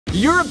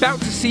You're about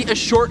to see a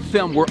short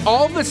film where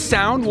all the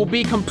sound will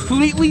be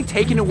completely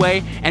taken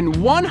away and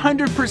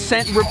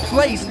 100%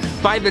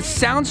 replaced by the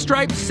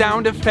Soundstripe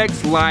sound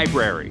effects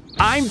library.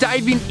 I'm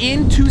diving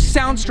into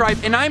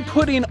Soundstripe and I'm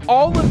putting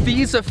all of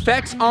these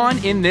effects on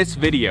in this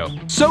video.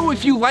 So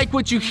if you like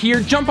what you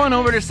hear, jump on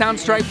over to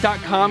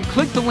soundstripe.com,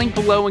 click the link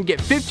below and get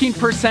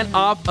 15%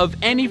 off of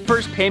any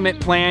first payment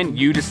plan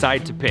you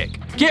decide to pick.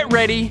 Get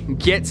ready,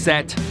 get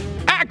set,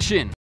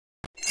 action!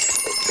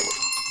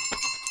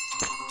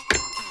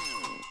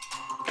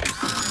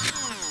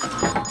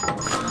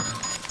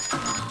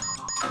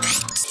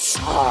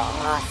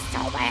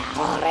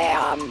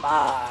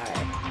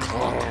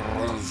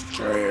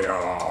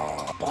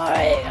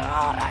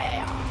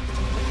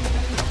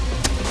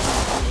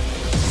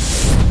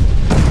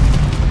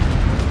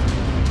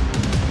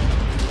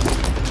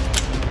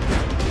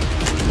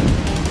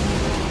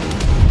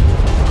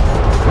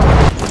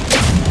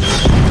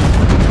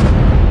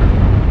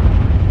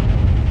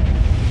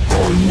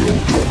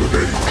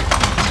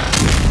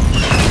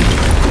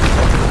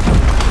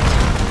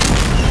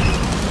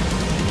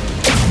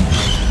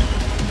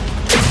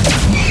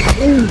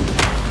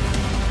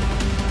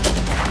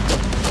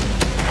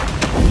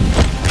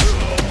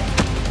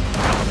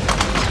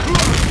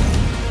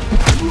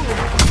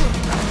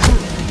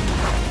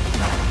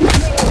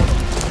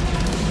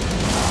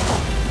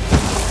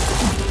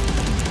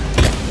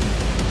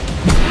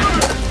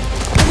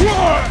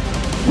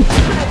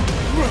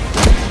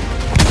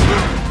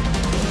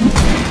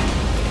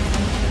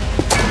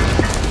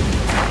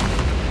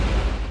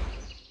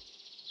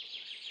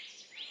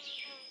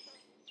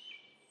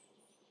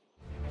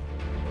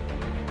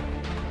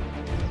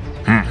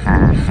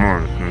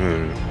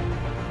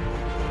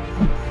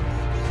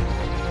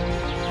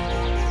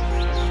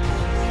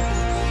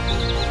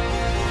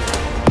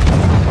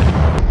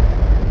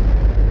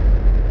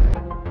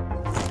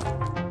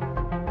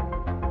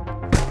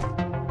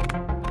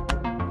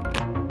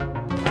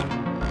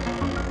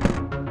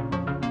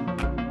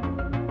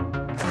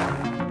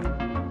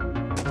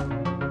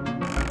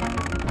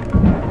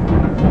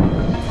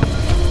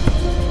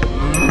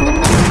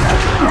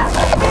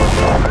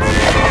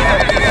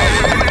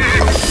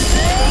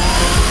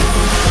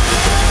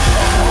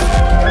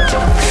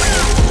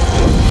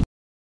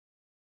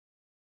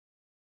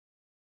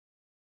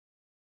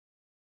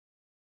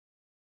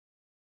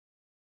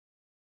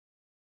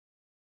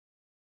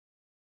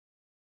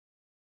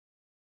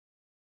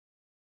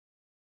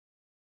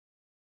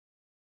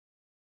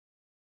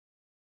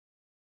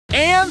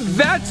 And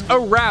that's a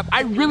wrap.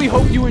 I really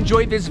hope you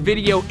enjoyed this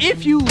video.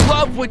 If you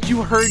love what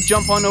you heard,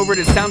 jump on over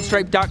to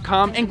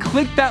soundstripe.com and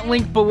click that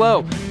link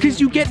below because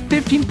you get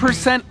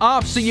 15%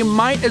 off, so you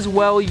might as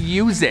well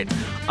use it.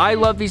 I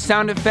love these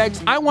sound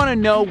effects. I want to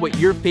know what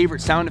your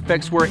favorite sound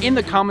effects were in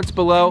the comments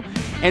below,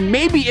 and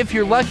maybe if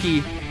you're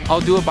lucky,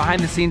 I'll do a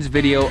behind the scenes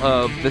video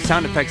of the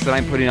sound effects that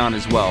I'm putting on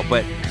as well,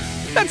 but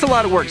that's a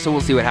lot of work, so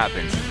we'll see what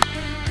happens.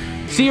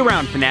 See you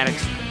around,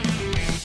 Fanatics.